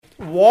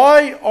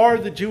why are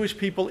the Jewish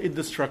people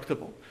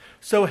indestructible?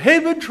 So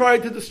Haman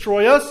tried to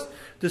destroy us,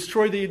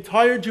 destroy the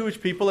entire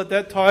Jewish people at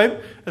that time.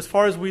 As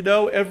far as we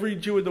know, every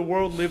Jew in the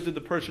world lived in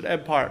the Persian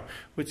Empire,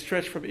 which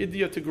stretched from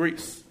India to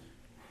Greece.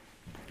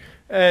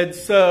 And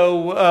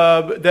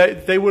so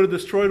they would have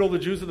destroyed all the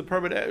Jews in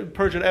the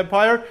Persian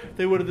Empire.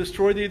 They would have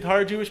destroyed the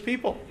entire Jewish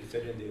people. You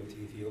said India to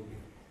Ethiopia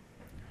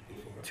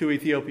before. To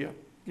Ethiopia.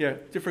 Yeah,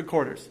 different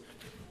quarters.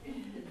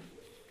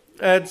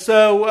 And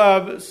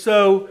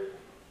so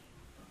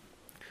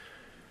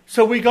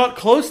we got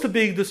close to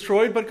being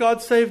destroyed, but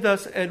God saved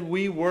us and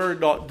we were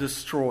not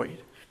destroyed.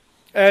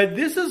 And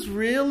this has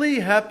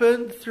really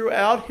happened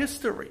throughout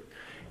history.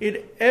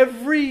 In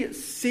every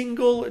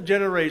single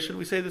generation,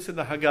 we say this in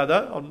the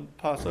Haggadah on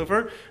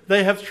Passover,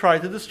 they have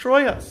tried to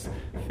destroy us.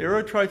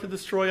 Pharaoh tried to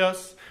destroy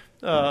us.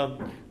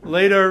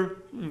 Later,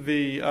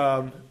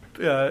 Haman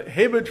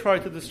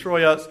tried to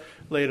destroy us.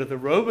 Later, the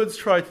Romans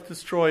tried to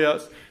destroy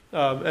us.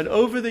 And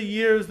over the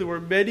years, there were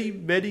many,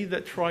 many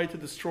that tried to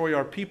destroy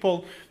our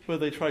people,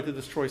 whether they tried to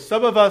destroy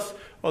some of us,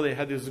 or they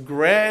had this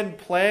grand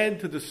plan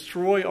to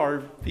destroy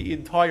the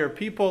entire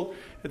people.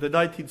 In the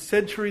 19th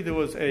century, there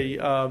was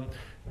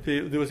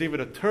even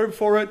a term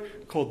for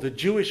it called the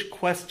Jewish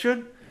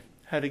question,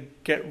 how to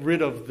get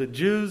rid of the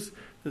Jews.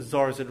 The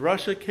czars in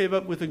Russia came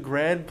up with a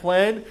grand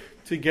plan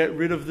to get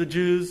rid of the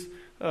Jews.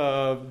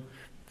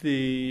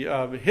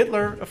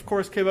 Hitler, of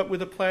course, came up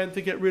with a plan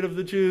to get rid of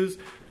the Jews.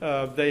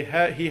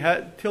 He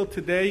had till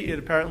today,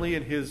 apparently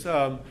in his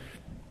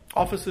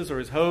offices or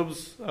his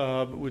homes,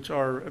 which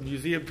are a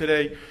museum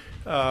today,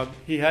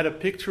 he had a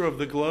picture of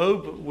the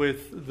globe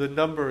with the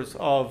numbers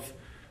of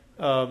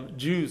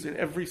Jews in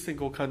every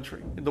single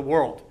country in the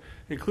world,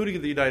 including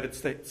in the United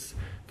States,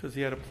 because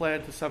he had a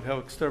plan to somehow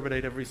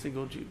exterminate every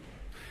single Jew.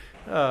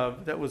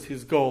 That was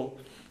his goal.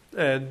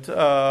 And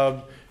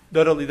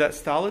not only that,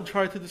 Stalin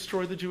tried to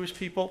destroy the Jewish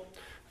people.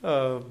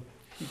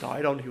 He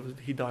died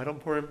on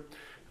Purim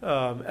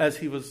as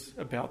he was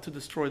about to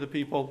destroy the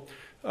people.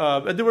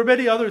 And there were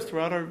many others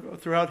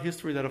throughout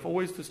history that have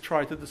always just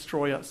tried to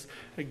destroy us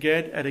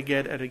again and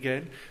again and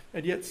again.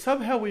 And yet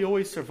somehow we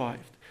always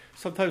survived.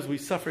 Sometimes we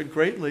suffered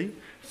greatly.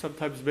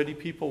 Sometimes many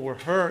people were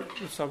hurt.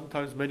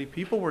 Sometimes many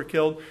people were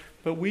killed.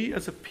 But we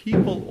as a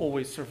people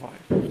always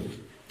survived.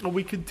 And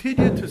we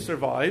continue to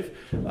survive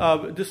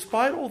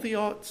despite all the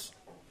odds.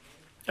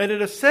 And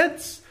in a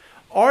sense,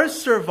 our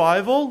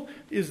survival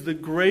is the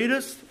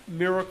greatest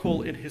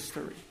miracle in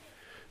history.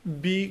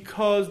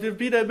 Because there have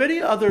been many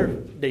other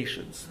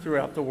nations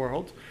throughout the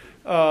world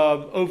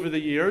over the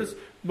years.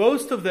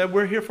 Most of them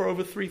were here for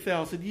over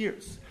 3,000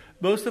 years.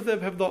 Most of them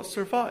have not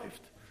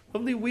survived.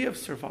 Only we have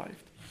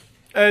survived.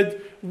 And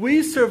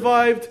we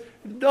survived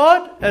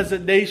not as a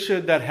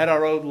nation that had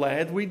our own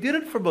land. We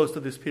didn't for most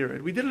of this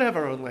period. We didn't have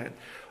our own land.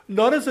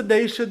 Not as a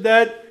nation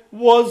that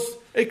was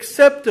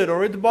accepted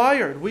or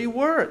admired. We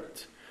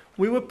weren't.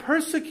 We were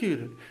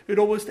persecuted in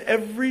almost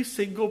every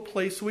single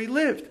place we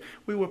lived.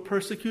 We were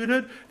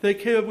persecuted. They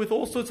came up with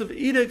all sorts of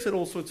edicts and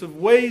all sorts of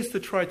ways to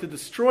try to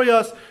destroy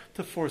us,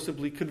 to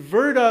forcibly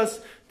convert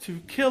us, to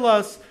kill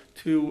us.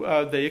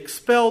 They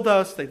expelled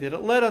us. They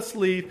didn't let us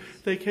leave.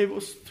 They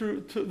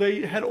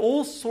had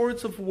all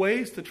sorts of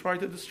ways to try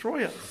to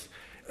destroy us.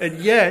 And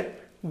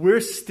yet,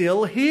 we're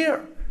still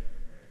here.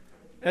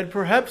 And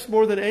perhaps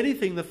more than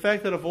anything, the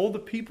fact that of all the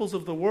peoples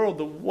of the world,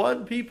 the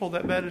one people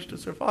that managed to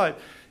survive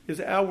is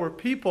our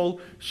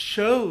people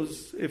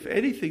shows, if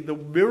anything, the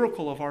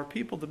miracle of our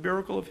people, the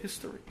miracle of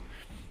history.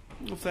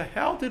 So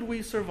how did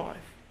we survive?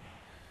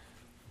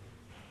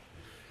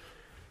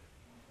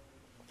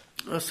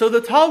 So the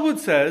Talmud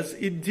says,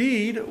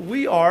 indeed,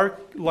 we are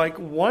like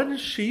one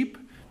sheep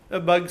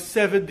among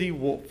 70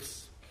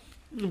 wolves.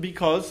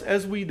 Because,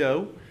 as we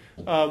know,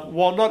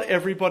 while not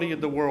everybody in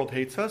the world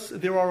hates us,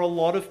 there are a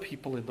lot of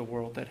people in the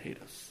world that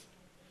hate us.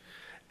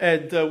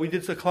 And we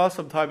did a class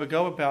some time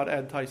ago about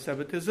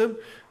anti-Semitism.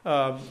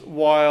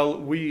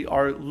 While we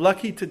are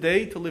lucky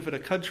today to live in a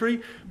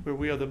country where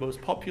we are the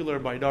most popular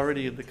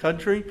minority in the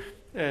country,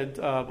 and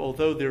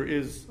although there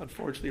is,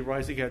 unfortunately,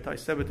 rising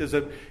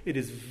anti-Semitism, it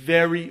is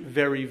very,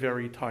 very,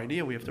 very tiny,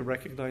 and we have to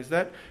recognize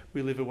that.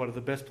 We live in one of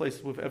the best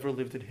places we've ever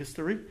lived in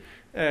history.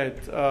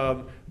 And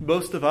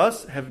most of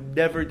us have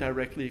never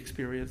directly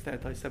experienced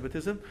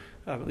anti-Semitism.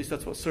 At least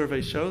that's what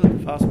surveys show, that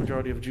the vast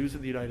majority of Jews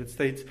in the United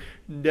States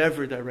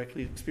never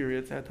directly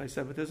experience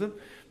anti-Semitism.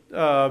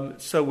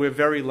 So we're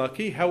very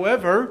lucky.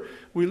 However,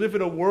 we live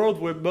in a world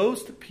where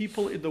most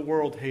people in the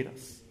world hate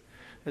us.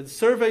 And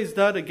surveys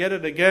done again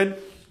and again,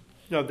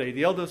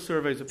 the Elder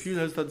surveys, the Pew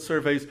has done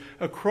surveys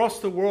across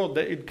the world,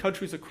 that in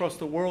countries across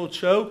the world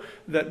show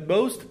that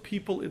most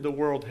people in the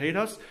world hate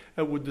us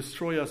and would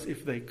destroy us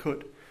if they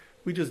could.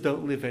 We just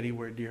don't live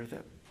anywhere near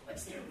them.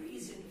 What's their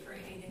reason for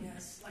hating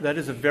us? That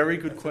is a very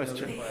good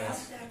question.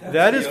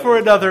 That is for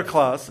another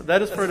class.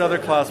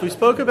 We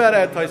spoke about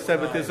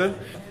anti-Semitism.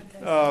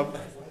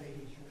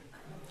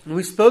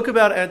 We spoke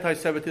about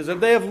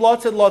anti-Semitism. They have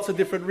lots and lots of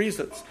different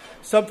reasons.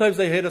 Sometimes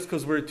they hate us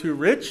because we're too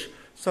rich.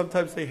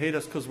 Sometimes they hate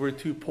us because we're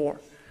too poor.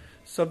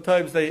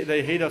 Sometimes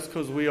they hate us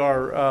because we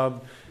are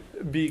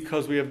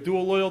because we have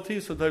dual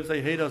loyalties. Sometimes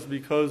they hate us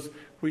because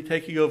we're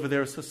taking over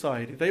their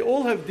society. They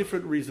all have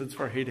different reasons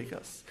for hating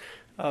us.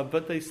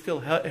 But they still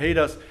hate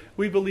us.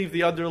 We believe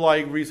the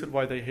underlying reason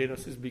why they hate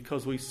us is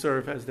because we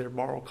serve as their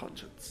moral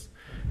conscience.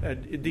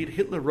 And indeed,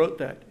 Hitler wrote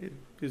that in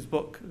his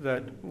book,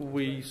 that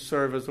we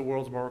serve as the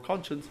world's moral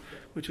conscience,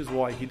 which is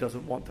why he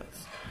doesn't want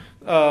us.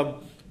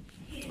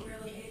 He didn't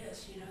really hate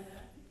us, you know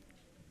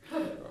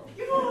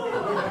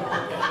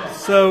that.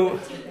 So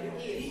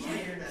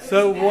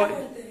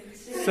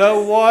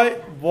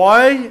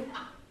why?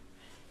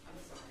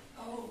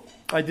 Oh,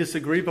 I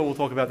disagree, but we'll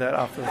talk about that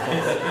after the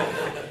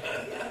podcast.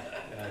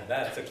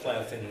 That's a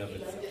class in and of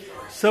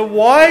itself. So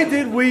why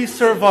did we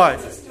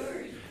survive?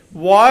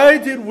 Why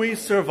did we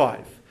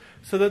survive?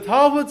 So the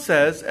Talmud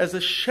says, as a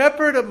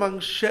shepherd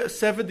among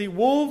 70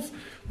 wolves,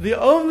 the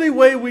only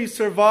way we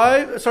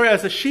survive, as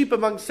a sheep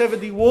among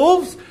 70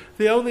 wolves,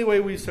 the only way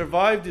we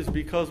survived is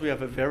because we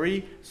have a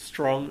very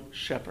strong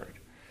shepherd.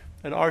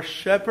 And our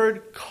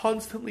shepherd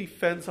constantly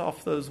fends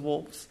off those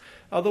wolves.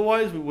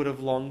 Otherwise, we would have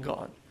long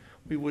gone.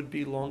 We would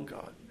be long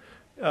gone.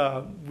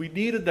 We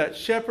needed that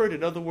shepherd.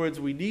 In other words,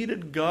 we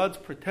needed God's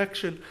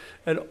protection.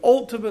 And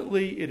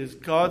ultimately, it is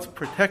God's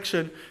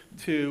protection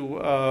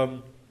to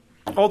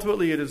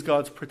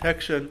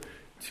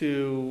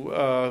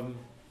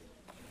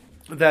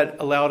that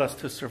allowed us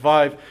to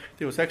survive.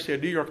 There was actually a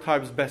New York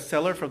Times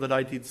bestseller from the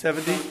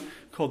 1970s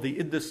called The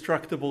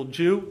Indestructible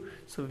Jew.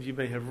 Some of you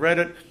may have read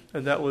it.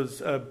 And that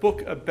was a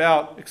book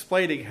about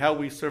explaining how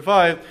we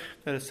survived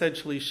that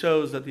essentially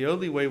shows that the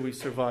only way we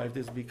survived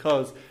is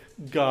because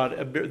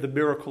God, the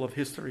miracle of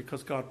history,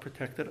 because God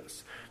protected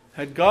us.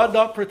 Had God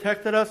not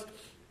protected us,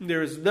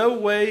 there is no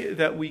way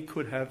that we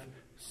could have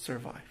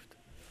survived.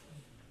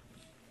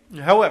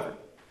 However,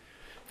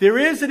 there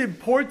is an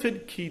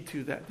important key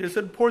to that. There's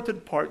an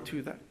important part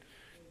to that.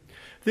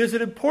 There's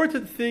an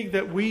important thing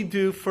that we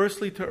do,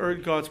 firstly, to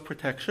earn God's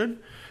protection,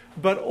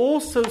 but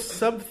also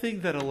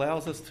something that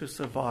allows us to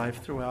survive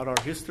throughout our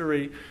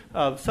history,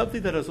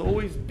 something that has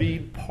always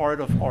been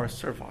part of our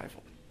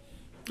survival.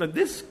 And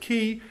this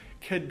key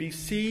can be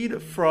seen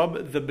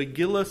from the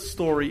Megillah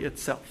story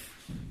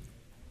itself.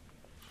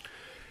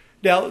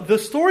 Now, the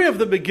story of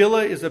the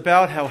Megillah is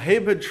about how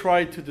Haman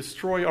tried to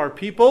destroy our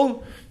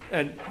people,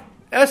 and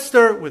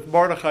Esther, with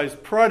Mordechai's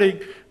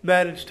prodding,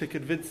 managed to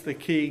convince the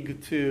king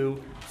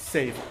to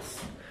save us.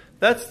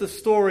 That's the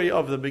story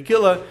of the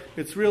Megillah.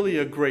 It's really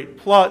a great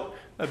plot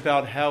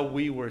about how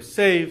we were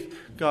saved.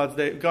 God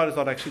is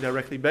not actually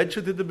directly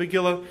mentioned in the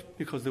Megillah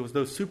because there was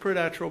no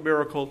supernatural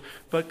miracle,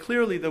 but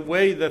clearly the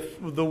way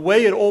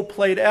it all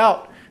played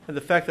out, and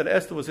the fact that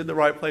Esther was in the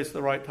right place at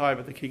the right time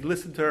and the king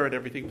listened to her and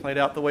everything played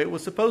out the way it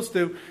was supposed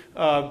to,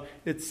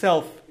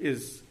 itself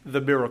is the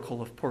miracle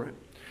of Purim.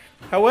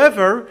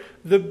 However,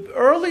 the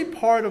early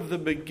part of the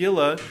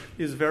Megillah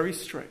is very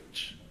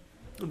strange.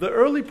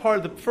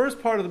 The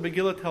first part of the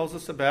Megillah tells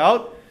us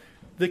about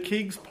the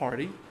king's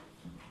party,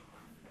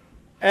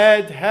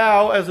 and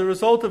how, as a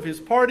result of his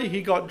party,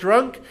 he got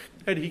drunk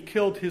and he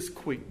killed his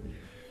queen.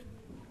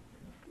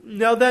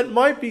 Now, that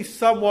might be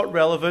somewhat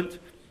relevant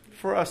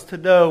for us to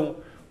know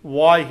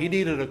why he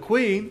needed a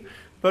queen,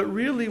 but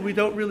really, we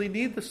don't really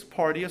need this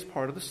party as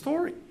part of the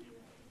story.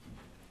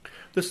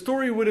 The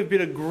story would have been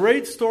a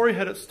great story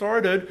had it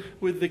started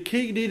with the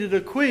king needed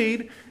a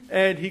queen,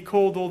 and he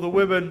called all the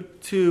women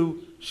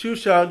to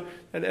Shushan,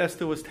 and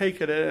Esther was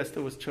taken, and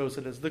Esther was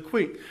chosen as the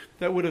queen.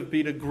 That would have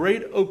been a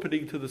great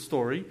opening to the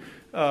story.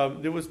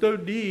 There was no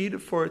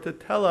need for it to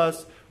tell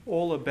us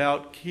all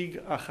about King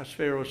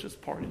Ahasuerus's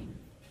party.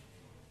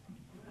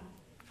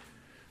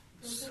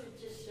 Doesn't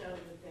it just show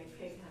that the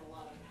king had a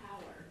lot of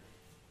power?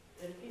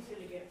 That if he's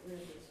going to get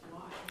rid of his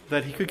wife...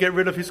 That he could get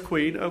rid of his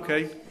queen,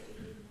 okay.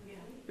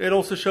 It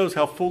also shows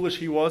how foolish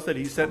he was that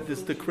he sent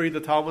this decree,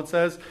 the Talmud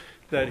says,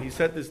 that he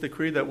sent this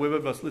decree that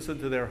women must listen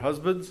to their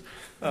husbands,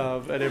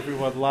 and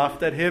everyone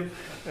laughed at him,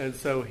 and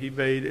so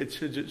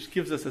it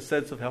gives us a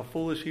sense of how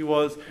foolish he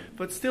was,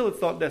 but still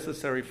it's not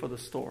necessary for the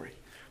story.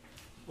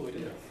 Well, it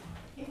is.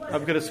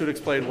 I'm going to soon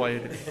explain why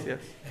it is,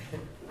 yes.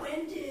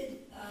 when did,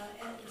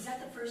 was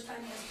that the first time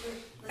Esther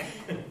let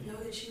him know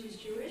that she was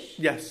Jewish?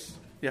 Yes.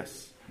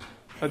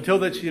 Until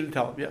then she didn't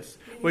tell him, yes.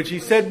 When she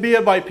said, me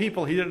and my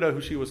people, he didn't know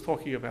who she was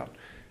talking about.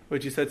 When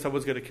she said,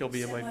 someone's going to kill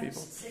me and my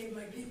people. Save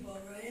my people,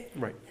 right?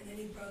 Right. And then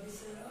he probably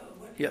said, oh,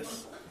 what?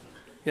 Yes.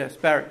 Yes,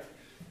 Barry.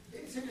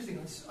 It's interesting.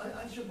 On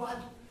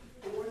Shabbat,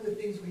 one of the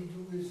things we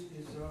do is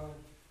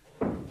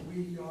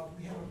we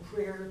have a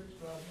prayer.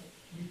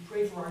 We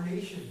pray for our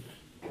nation.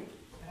 And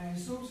I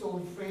assume so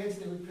in France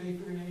they would pray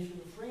for the nation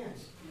of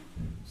France.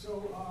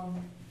 So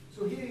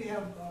here you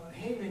have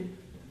Haman.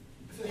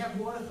 So you have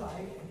Mordechai,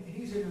 and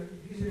he's in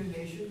a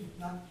nation,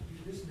 not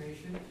this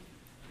nation,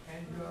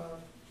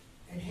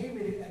 and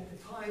Haman at the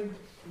time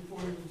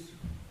before he was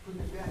put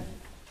to death,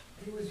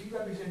 he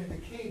represented the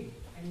king,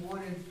 and he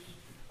wanted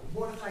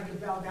Mordechai to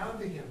bow down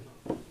to him.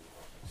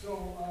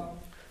 So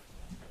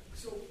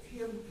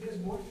here's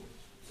more.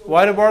 So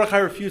why did Mordechai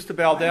refuse to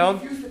bow down?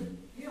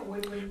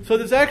 When So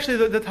there's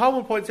actually, the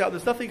Talmud points out,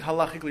 there's nothing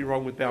halachically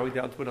wrong with bowing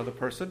down to another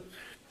person.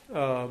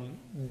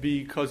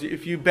 because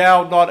if you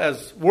bow not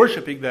as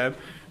worshiping them,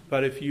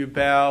 but if you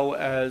bow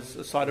as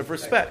a sign of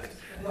respect,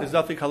 there's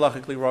nothing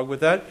halachically wrong with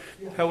that.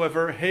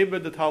 However,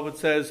 Haman, the Talmud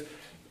says,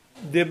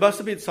 there must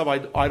have been some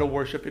idol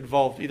worship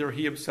involved. Either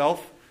he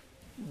himself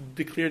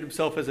declared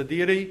himself as a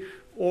deity,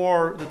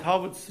 or the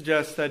Talmud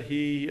suggests that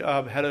he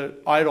had an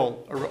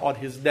idol on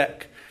his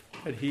neck,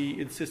 and he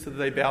insisted that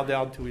they bow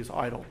down to his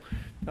idol.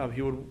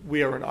 He would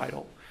wear an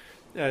idol.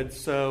 And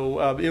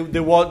so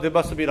there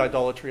must have been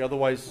idolatry,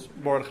 otherwise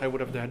Mordechai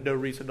would have had no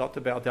reason not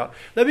to bow down.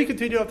 Let me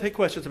continue. I'll take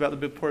questions about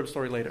the Purim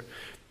story later.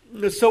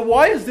 So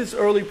why is this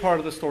early part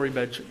of the story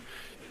mentioned?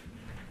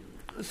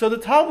 So the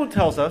Talmud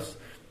tells us,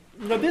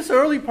 this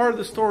early part of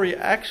the story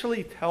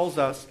actually tells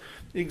us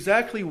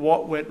exactly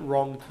what went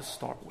wrong to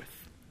start with.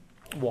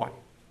 Why?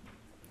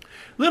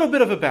 Little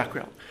bit of a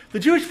background. The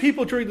Jewish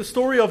people during the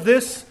story of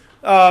this,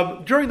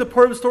 during the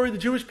Purim story, the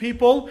Jewish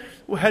people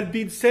had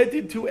been sent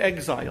into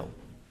exile.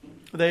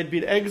 They had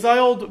been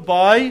exiled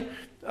by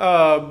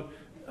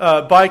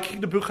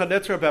King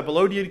Nebuchadnezzar, a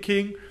Babylonian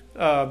king,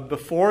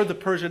 before the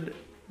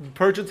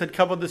Persians had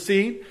come on the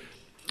scene.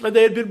 And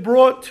they had been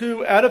brought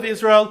out of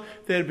Israel,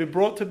 they had been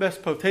brought to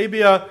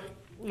Mesopotamia,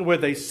 where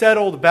they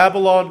settled,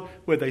 Babylon,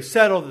 where they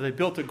settled, and they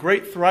built a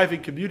great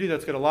thriving community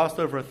that's going to last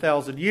over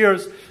 1,000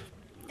 years.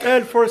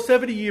 And for a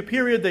 70-year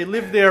period, they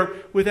lived there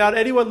without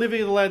anyone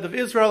living in the land of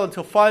Israel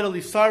until finally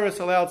Cyrus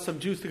allowed some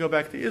Jews to go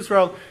back to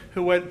Israel,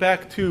 who went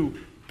back to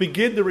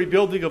begin the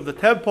rebuilding of the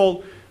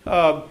temple.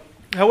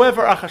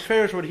 However,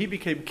 Ahasuerus, when he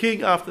became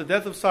king after the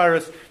death of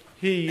Cyrus,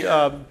 he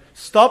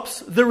stops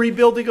the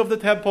rebuilding of the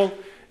temple,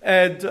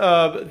 and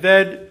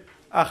then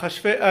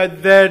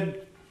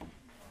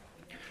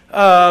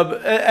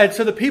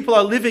so the people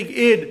are living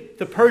in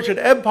the Persian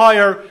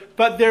Empire,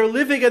 but they're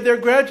living and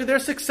they're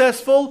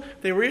successful.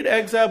 They were in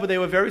exile, but they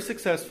were very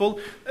successful,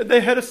 and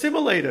they had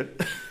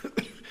assimilated.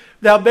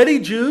 Now, many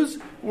Jews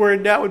were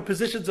now in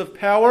positions of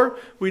power.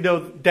 We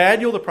know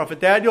Daniel, the prophet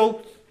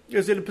Daniel,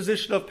 is in a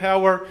position of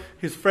power.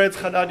 His friends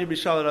Hananiah,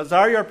 Mishael, and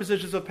Azariah are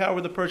positions of power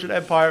in the Persian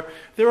Empire.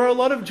 There are a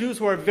lot of Jews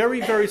who are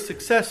very, very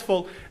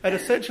successful at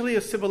essentially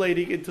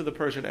assimilating into the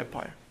Persian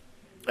Empire.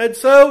 And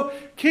so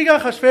King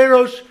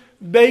Ahasuerus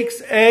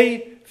makes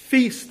a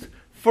feast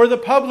for the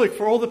public,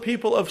 for all the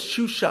people of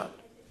Shushan.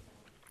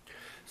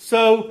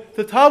 So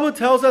the Talmud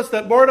tells us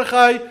that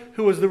Mordechai,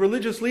 who was the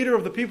religious leader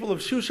of the people of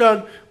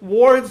Shushan,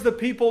 warns the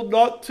people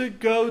not to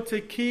go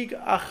to King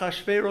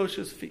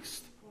Ahasuerus'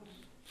 feast.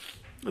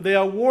 They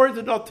are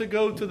warned not to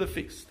go to the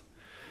feast.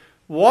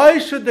 Why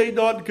should they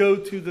not go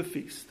to the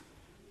feast?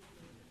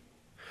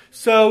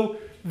 So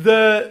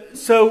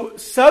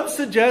some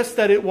suggest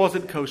that it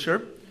wasn't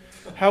kosher.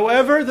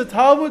 However, the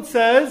Talmud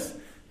says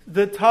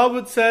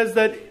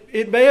that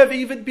it may have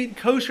even been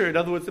kosher. In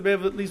other words, it may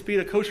have at least been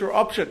a kosher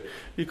option.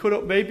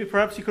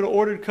 Perhaps you could have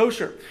ordered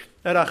kosher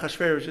at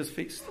Ahasuerus'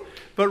 feast.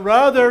 But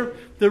rather,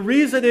 the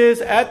reason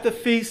is, at the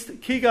feast,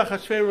 King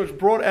Ahasuerus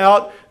brought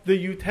out the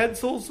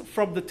utensils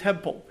from the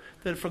temple,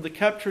 from the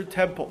captured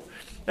temple.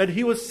 And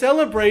he was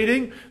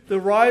celebrating the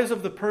rise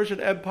of the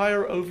Persian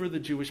Empire over the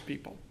Jewish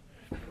people.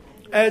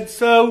 And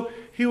so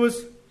he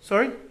was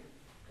celebrating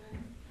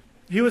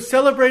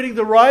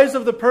the rise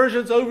of the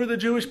Persians over the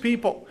Jewish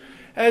people.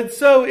 And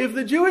so if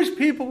the Jewish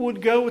people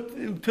would go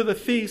to the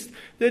feast,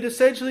 they'd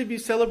essentially be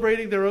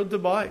celebrating their own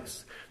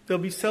demise. They'll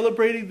be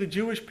celebrating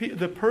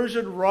the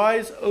Persian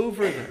rise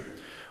over them.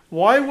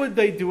 Why would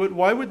they do it?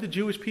 Why would the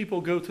Jewish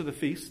people go to the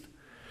feast?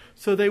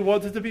 So they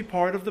wanted to be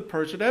part of the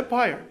Persian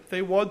Empire.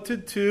 They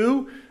wanted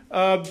to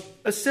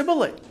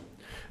assimilate.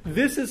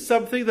 This is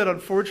something that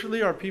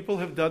unfortunately our people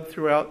have done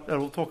throughout, and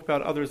we'll talk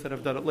about others that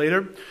have done it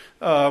later.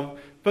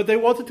 But they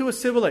wanted to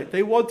assimilate.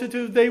 They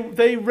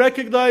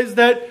recognized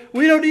that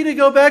we don't need to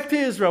go back to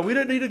Israel. We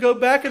don't need to go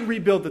back and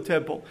rebuild the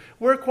temple.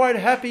 We're quite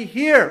happy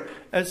here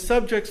as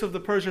subjects of the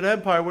Persian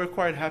Empire. We're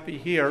quite happy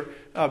here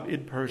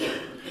in Persia.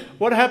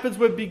 What happens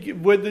when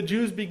the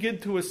Jews begin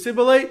to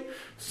assimilate?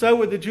 So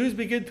when the Jews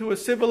begin to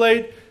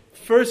assimilate,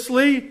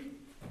 firstly,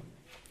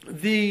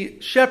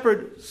 the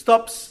shepherd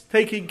stops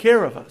taking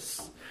care of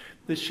us.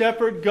 The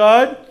shepherd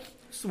God,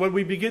 when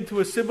we begin to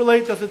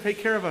assimilate, doesn't take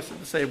care of us in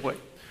the same way.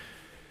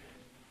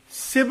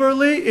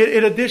 Similarly,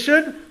 in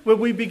addition, when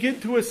we begin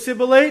to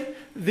assimilate,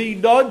 the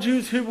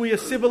non-Jews whom we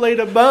assimilate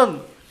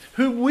among,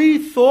 whom we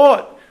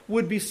thought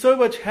would be so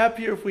much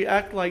happier if we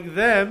act like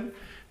them,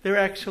 they're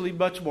actually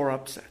much more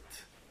upset.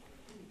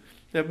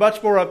 They're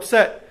much more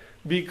upset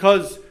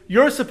because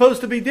you're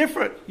supposed to be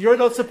different. You're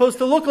not supposed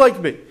to look like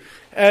me.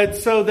 And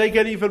so they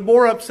get even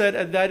more upset,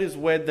 and that is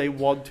when they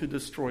want to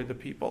destroy the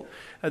people.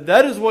 And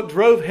that is what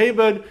drove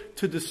Haman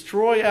to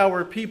destroy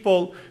our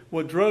people.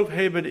 What drove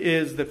Haman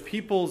is the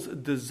people's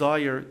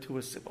desire to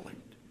assimilate.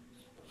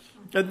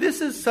 And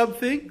this is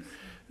something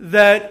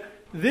that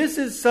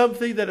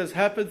has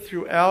happened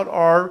throughout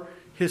our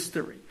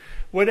history.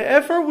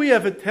 Whenever we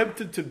have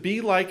attempted to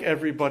be like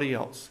everybody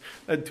else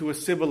and to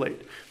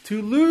assimilate,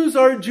 to lose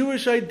our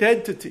Jewish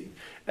identity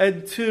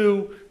and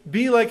to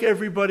be like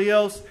everybody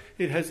else,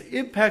 it has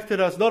impacted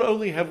us. Not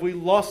only have we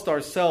lost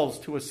ourselves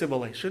to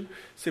assimilation,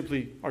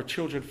 simply our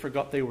children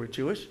forgot they were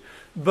Jewish,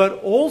 but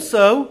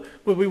also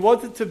when we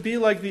wanted to be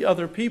like the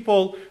other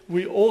people,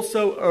 we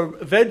also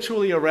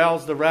eventually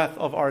aroused the wrath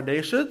of our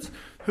nations,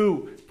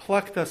 who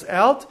plucked us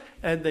out,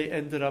 and they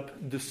ended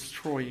up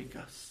destroying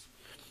us.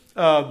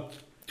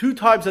 2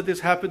 times that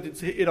this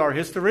happened in our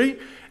history.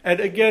 And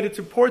again, it's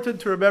important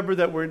to remember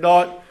that we're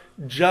not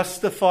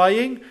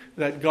justifying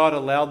that God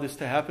allowed this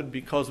to happen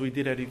because we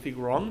did anything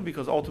wrong,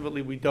 because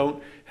ultimately we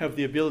don't have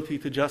the ability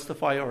to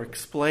justify or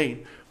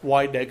explain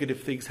why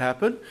negative things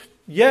happen.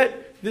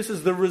 Yet, this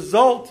is the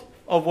result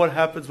of what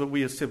happens when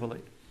we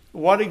assimilate.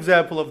 One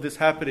example of this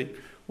happening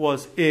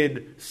was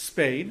in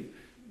Spain.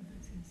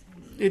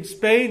 In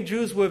Spain,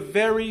 Jews were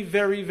very,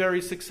 very,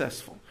 very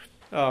successful.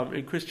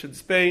 In Christian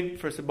Spain,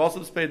 first in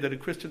Muslim Spain, then in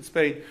Christian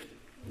Spain,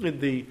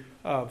 in the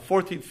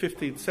 14th,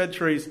 15th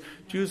centuries,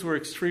 Jews were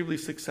extremely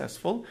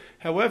successful.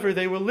 However,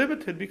 they were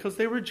limited because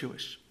they were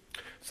Jewish.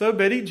 So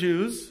many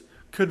Jews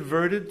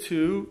converted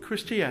to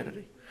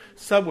Christianity.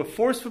 Some were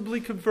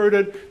forcibly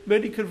converted,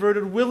 many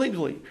converted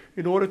willingly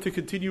in order to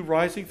continue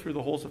rising through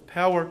the halls of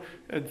power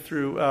and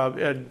through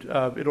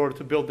in order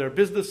to build their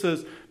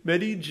businesses.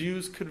 Many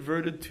Jews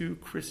converted to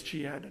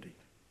Christianity.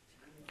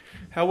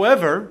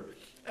 However,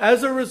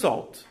 as a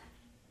result,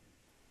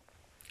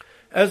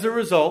 the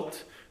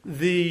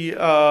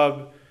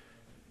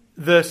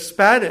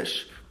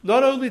Spanish,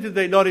 not only did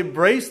they not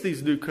embrace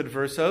these new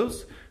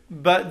conversos,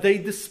 but they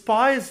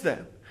despised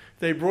them.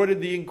 They brought in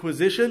the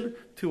Inquisition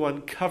to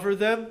uncover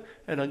them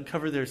and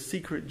uncover their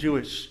secret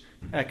Jewish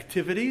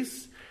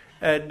activities.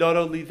 And not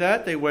only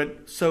that, they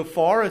went so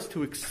far as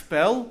to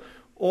expel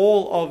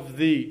all of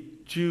the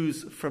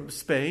Jews from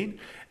Spain.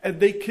 And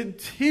they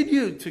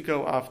continued to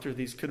go after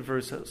these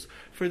conversos.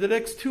 For the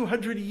next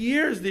 200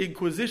 years, the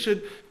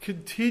Inquisition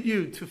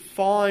continued to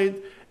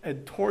find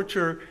and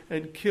torture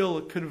and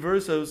kill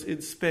conversos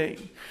in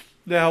Spain.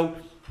 Now,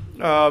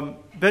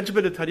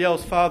 Benjamin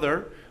Netanyahu's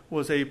father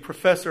was a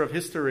professor of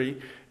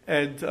history,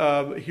 and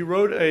he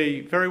wrote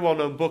a very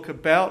well-known book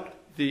about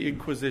the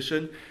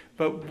Inquisition.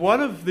 But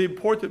one of the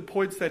important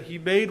points that he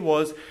made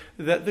was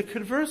that the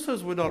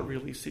conversos were not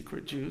really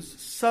secret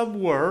Jews.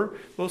 Some were,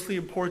 mostly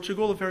in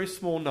Portugal, a very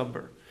small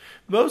number.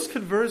 Most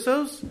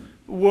conversos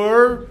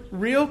were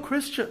real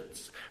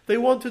Christians. They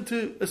wanted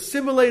to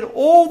assimilate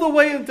all the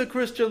way into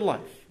Christian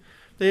life.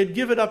 They had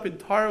given up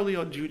entirely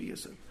on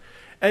Judaism.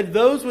 And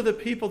those were the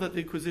people that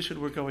the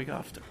Inquisition were going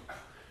after.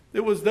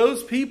 It was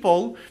those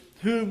people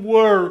who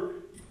were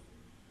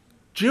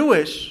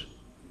Jewish,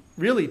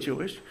 really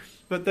Jewish,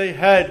 but they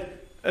had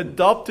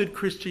adopted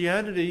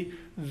Christianity.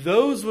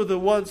 Those were the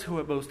ones who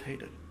were most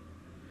hated.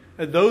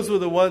 And those were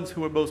the ones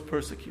who were most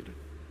persecuted.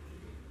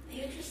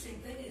 The interesting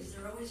thing is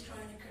they're always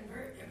trying to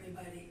convert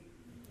everybody.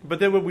 But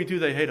then when we do,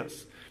 they hate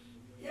us.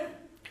 Yeah.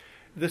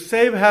 The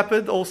same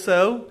happened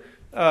also.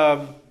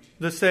 I'm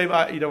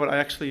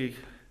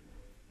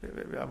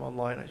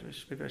online.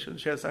 Maybe I shouldn't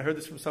share this. I heard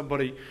this from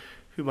somebody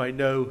whom I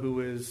know who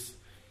is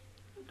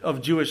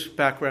of Jewish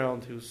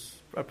background, who's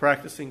a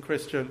practicing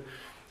Christian,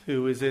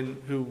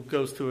 who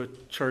goes to a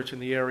church in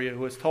the area,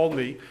 who has told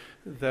me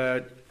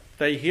that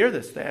they hear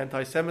this, the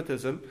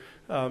anti-Semitism,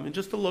 in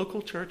just a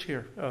local church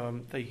here.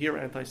 They hear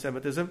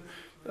anti-Semitism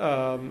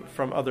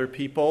from other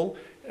people,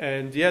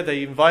 and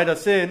they invite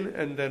us in,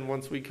 and then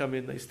once we come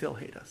in, they still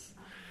hate us.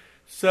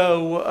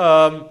 So,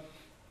 And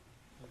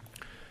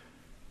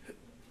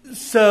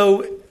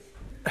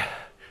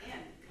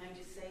can I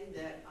just say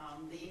that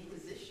the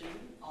Inquisition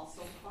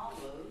also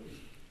followed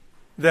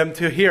them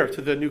to here,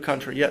 to the new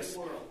country, yes.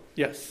 the world.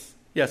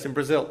 Yes, in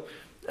Brazil.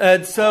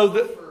 And so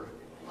For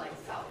like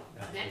South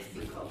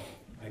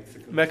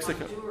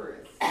Mexico,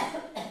 Honduras,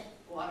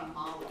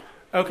 Guatemala.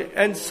 Okay,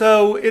 and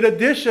so in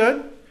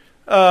addition,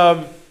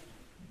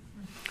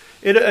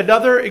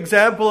 another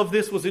example of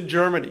this was in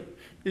Germany.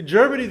 In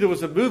Germany, there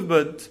was a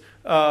movement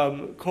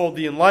called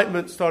the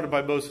Enlightenment, started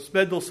by Moses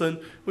Mendelssohn,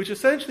 which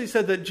essentially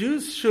said that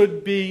Jews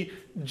should be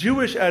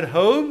Jewish at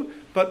home,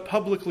 but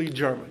publicly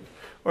German.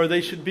 Or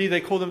they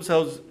call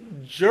themselves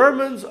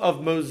Germans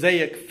of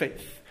Mosaic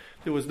faith.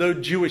 There was no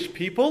Jewish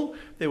people.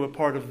 They were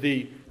part of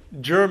the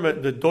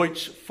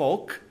Deutsch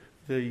Volk,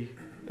 the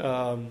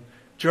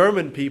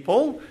German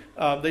people.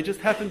 They just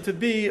happened to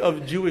be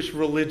of Jewish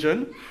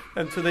religion,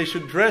 and so they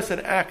should dress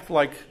and act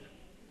like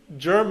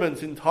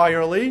Germans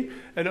entirely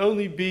and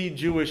only be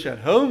Jewish at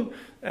home.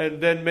 And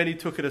then many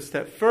took it a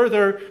step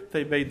further.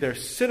 They made their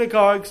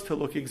synagogues to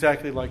look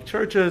exactly like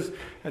churches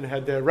and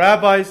had their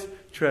rabbis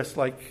dressed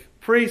like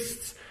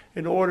priests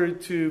in order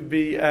to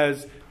be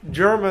as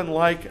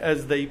German-like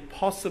as they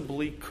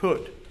possibly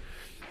could.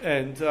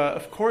 And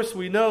of course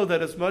we know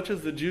that as much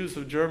as the Jews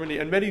of Germany,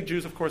 and many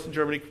Jews of course in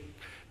Germany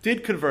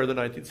did convert in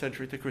the 19th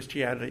century to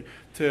Christianity,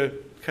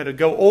 to kind of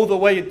go all the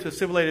way into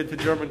assimilate into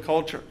German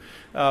culture.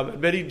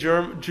 Many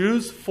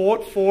Jews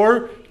fought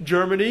for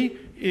Germany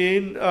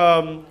in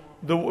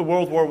the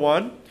World War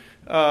I,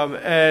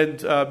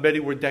 and many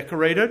were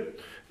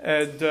decorated,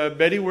 and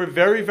many were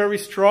very, very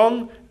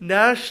strong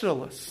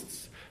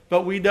nationalists.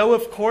 But we know,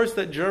 of course,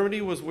 that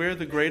Germany was where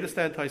the greatest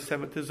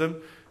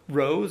anti-Semitism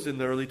rose in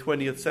the early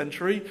 20th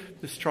century.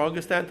 The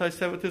strongest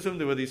anti-Semitism.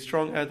 There were these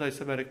strong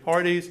anti-Semitic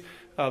parties,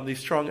 these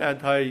strong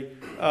it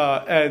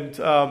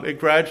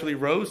gradually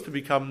rose to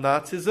become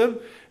Nazism.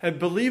 And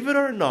believe it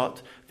or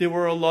not, there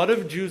were a lot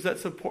of Jews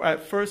that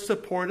at first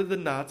supported the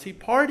Nazi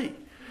Party.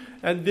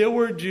 And there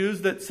were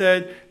Jews that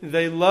said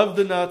they loved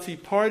the Nazi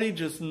Party,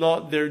 just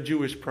not their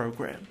Jewish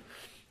program.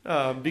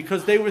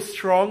 Because they were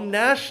strong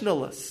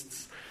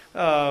nationalists.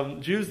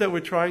 Jews that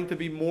were trying to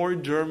be more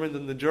German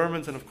than the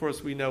Germans, and of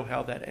course we know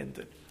how that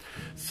ended.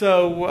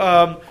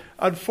 So,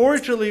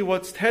 unfortunately,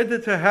 what's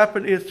tended to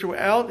happen is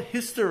throughout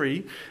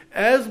history,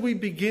 as we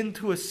begin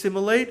to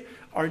assimilate,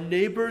 our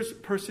neighbors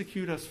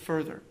persecute us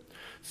further.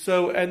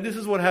 So, and this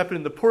is what happened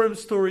in the Purim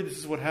story, this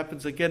is what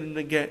happens again and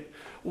again.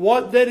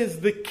 What then is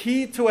the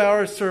key to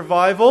our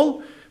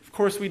survival? Of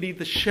course, we need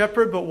the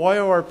shepherd, but why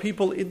are our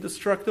people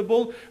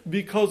indestructible?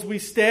 Because we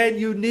stand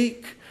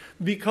unique.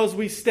 Because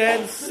we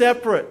stand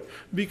separate.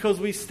 Because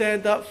we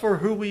stand up for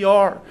who we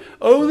are.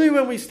 Only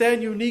when we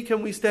stand unique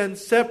and we stand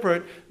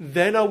separate,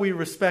 then are we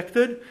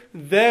respected.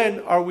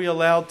 Then are we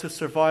allowed to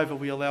survive and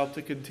we allowed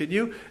to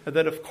continue. And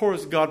then, of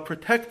course, God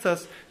protects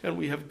us and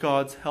we have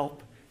God's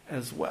help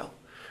as well.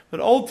 But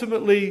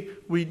ultimately,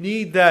 we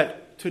need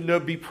that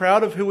to be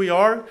proud of who we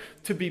are,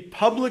 to be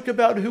public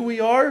about who we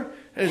are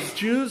as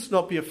Jews,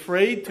 not be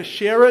afraid to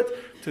share it,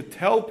 to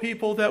tell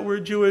people that we're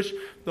Jewish,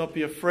 not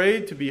be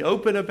afraid to be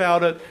open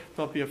about it,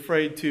 not be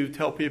afraid to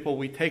tell people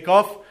we take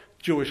off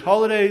Jewish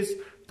holidays,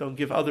 don't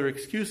give other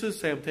excuses,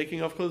 say I'm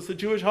taking off because it's a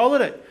Jewish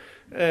holiday,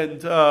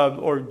 and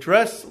or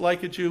dress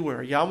like a Jew,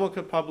 wear a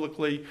yarmulke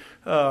publicly,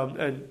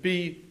 and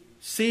be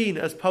seen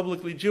as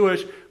publicly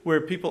Jewish,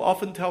 where people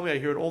often tell me, I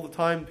hear it all the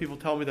time, people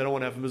tell me they don't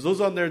want to have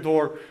mezuzah on their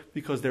door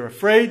because they're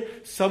afraid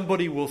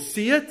somebody will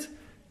see it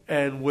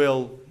and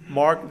will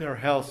mark their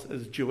house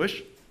as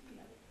Jewish.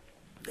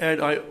 And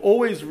I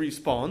always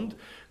respond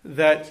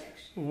that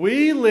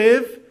we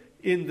live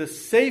in the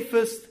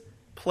safest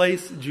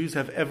place Jews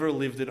have ever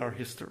lived in our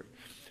history.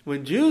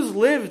 When Jews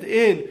lived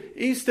in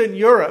Eastern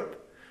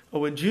Europe,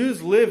 or when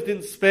Jews lived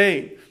in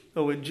Spain,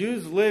 or when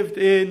Jews lived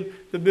in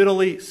the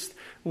Middle East,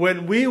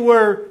 when we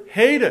were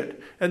hated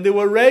and there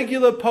were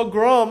regular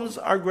pogroms,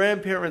 our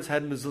grandparents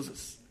had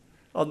mezuzahs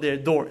on their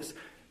doors.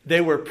 They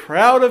were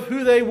proud of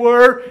who they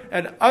were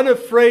and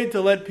unafraid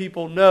to let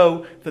people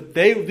know that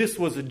this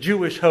was a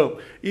Jewish home,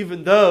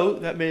 even though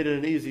that made it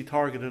an easy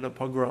target in a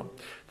pogrom.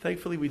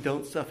 Thankfully, we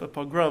don't suffer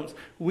pogroms.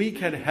 We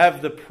can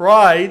have the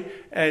pride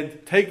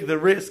and take the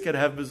risk and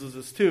have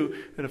mezuzahs too.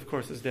 And of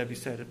course, as Debbie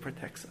said, it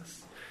protects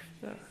us.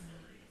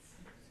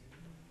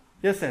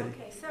 Yes, Andy?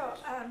 Okay, so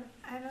I'm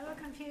a little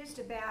confused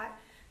about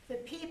the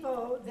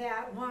people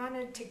that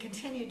wanted to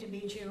continue to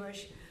be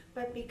Jewish,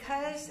 but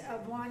because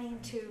of wanting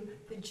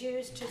the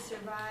Jews to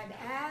survive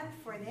and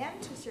for them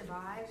to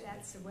survive,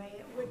 that's the way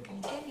it would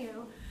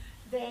continue,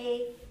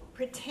 they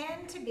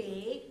pretend to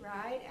be,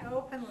 right,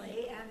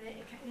 openly, and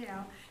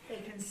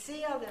they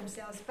conceal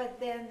themselves, but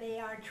then they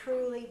are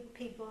truly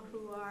people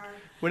who are...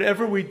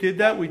 Whenever we did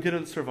that, we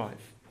didn't survive.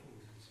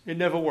 It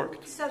never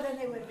worked. So then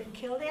they would have been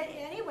killed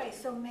anyway,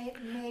 so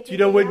maybe... Do you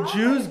know, when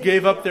Jews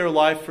gave up their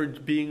life for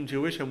being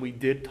Jewish, and we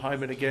did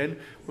time and again,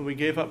 when we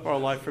gave up our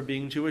life for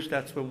being Jewish,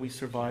 that's when we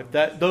survived.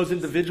 Those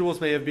individuals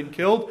may have been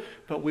killed,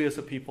 but we as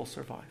a people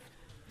survived.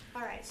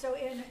 All right, so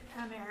in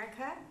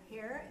America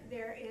here,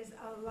 there is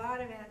a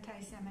lot of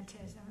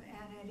anti-Semitism,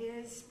 and it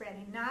is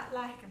spreading, not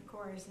like, of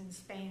course, in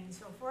Spain and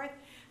so forth.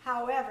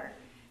 However,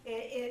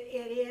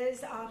 it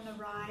is on the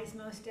rise,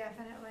 most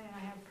definitely, and I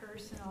have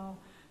personal...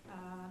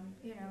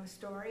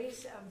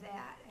 stories of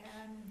that.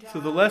 And so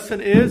the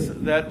lesson is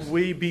that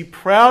we be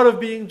proud of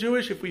being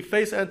Jewish. If we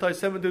face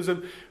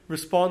anti-Semitism,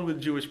 respond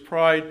with Jewish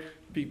pride.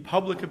 Be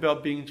public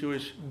about being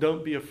Jewish.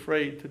 Don't be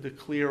afraid to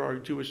declare our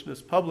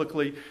Jewishness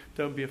publicly.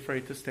 Don't be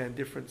afraid to stand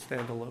different,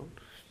 stand alone.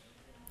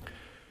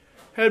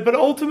 But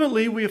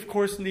ultimately, we of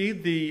course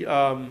need the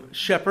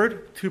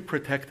shepherd to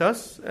protect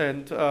us,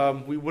 and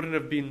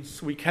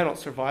we cannot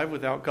survive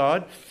without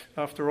God.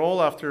 After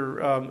all, after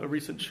a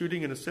recent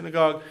shooting in a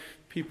synagogue,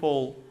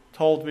 people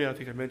told me, I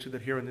think I mentioned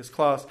it here in this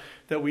class,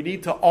 that we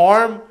need to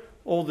arm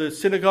all the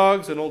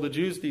synagogues and all the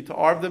Jews need to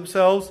arm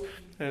themselves,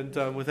 and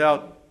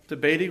without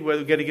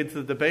getting into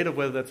the debate of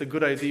whether that's a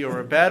good idea or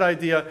a bad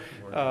idea,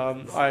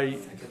 I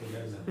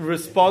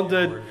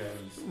responded,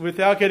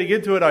 without getting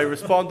into it, I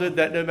responded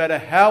that no matter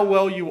how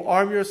well you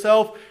arm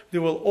yourself,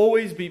 there will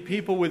always be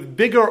people with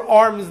bigger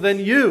arms than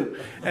you.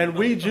 And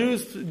we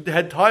Jews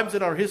had times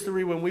in our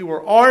history when we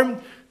were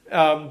armed,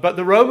 but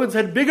the Romans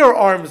had bigger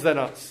arms than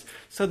us.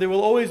 So there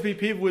will always be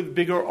people with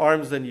bigger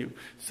arms than you.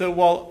 So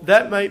while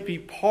that might be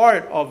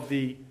part of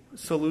the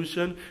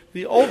solution,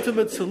 the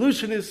ultimate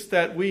solution is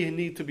that we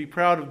need to be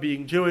proud of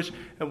being Jewish,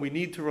 and we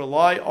need to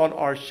rely on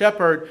our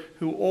shepherd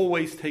who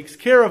always takes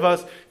care of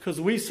us,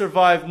 because we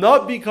survive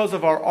not because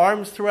of our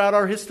arms throughout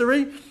our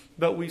history,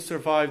 but we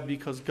survive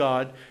because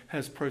God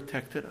has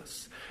protected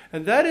us.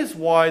 And that is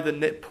why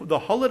the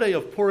holiday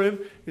of Purim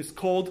is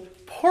called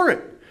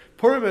Purim.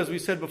 Purim, as we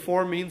said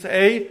before, means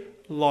a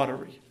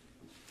lottery.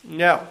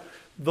 Now,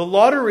 the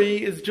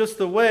lottery is just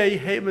the way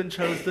Haman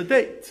chose the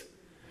date.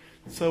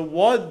 So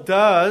what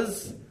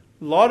does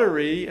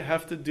lottery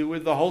have to do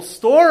with the whole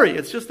story?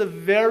 It's just a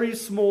very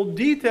small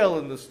detail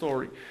in the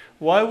story.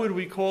 Why would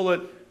we call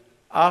it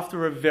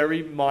after a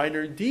very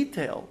minor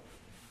detail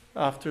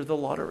after the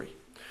lottery?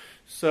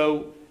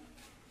 So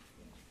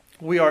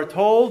we are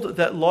told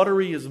that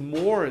lottery is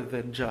more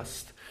than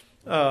just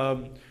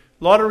the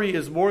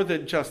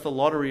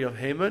lottery of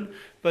Haman,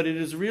 but it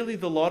is really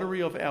the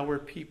lottery of our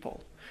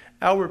people.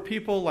 Our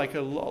people, like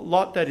a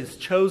lot that is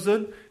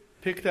chosen,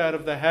 picked out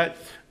of the hat,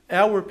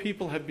 our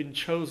people have been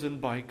chosen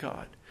by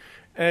God.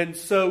 And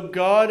so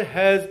God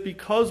has,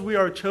 because we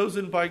are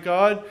chosen by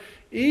God,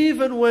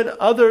 even when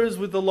others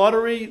with the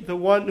lottery, the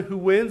one who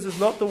wins is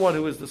not the one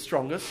who is the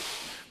strongest,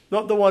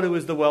 not the one who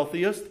is the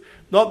wealthiest,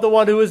 not the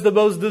one who is the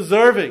most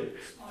deserving,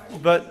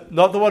 but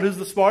not the one who's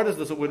the smartest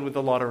doesn't win with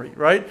the lottery,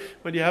 right?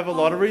 When you have a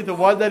lottery, the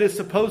one that is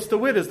supposed to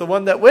win is the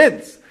one that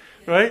wins,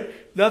 right?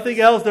 Nothing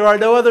else. There are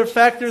no other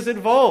factors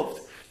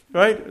involved,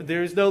 right?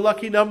 There is no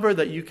lucky number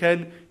that you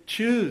can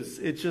choose.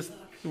 It's just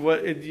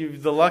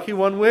the lucky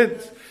one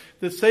wins.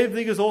 The same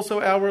thing is also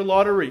our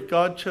lottery.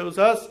 God chose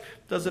us.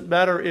 Doesn't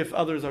matter if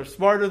others are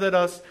smarter than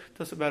us.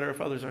 Doesn't matter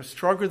if others are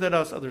stronger than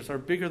us. Others are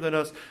bigger than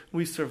us.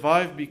 We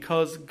survive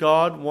because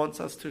God wants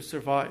us to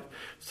survive.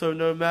 So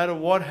no matter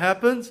what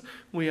happens,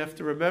 we have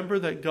to remember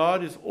that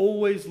God is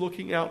always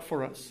looking out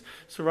for us.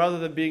 So rather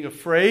than being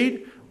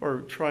afraid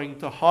or trying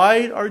to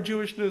hide our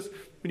Jewishness,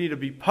 we need to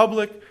be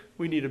public.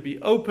 We need to be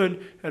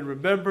open and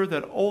remember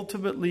that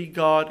ultimately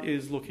God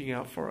is looking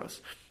out for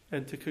us.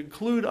 And to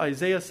conclude,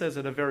 Isaiah says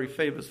in a very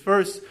famous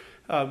verse,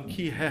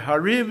 Ki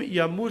heharim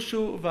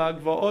yamushu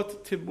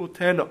v'agvaot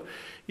timuteno.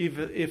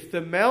 If the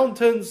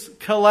mountains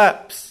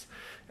collapse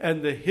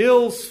and the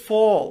hills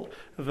fall,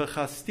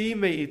 v'chasti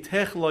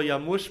me'itech lo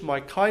yamush, my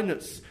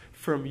kindness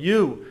from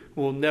you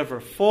will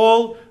never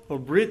fall,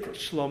 ubrit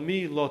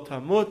shlomi lo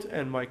tamut,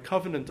 and my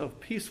covenant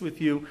of peace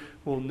with you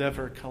will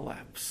never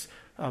collapse.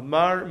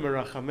 Amar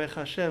merachamech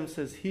Hashem,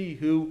 says he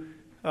who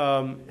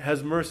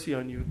has mercy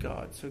on you,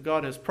 God. So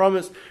God has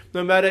promised,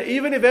 no matter,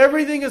 even if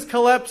everything is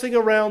collapsing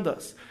around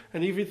us,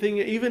 and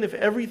even if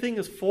everything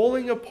is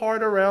falling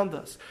apart around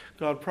us,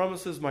 God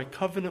promises, my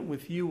covenant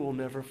with you will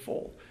never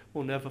fall,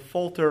 will never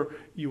falter.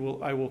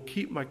 I will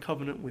keep my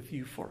covenant with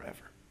you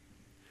forever.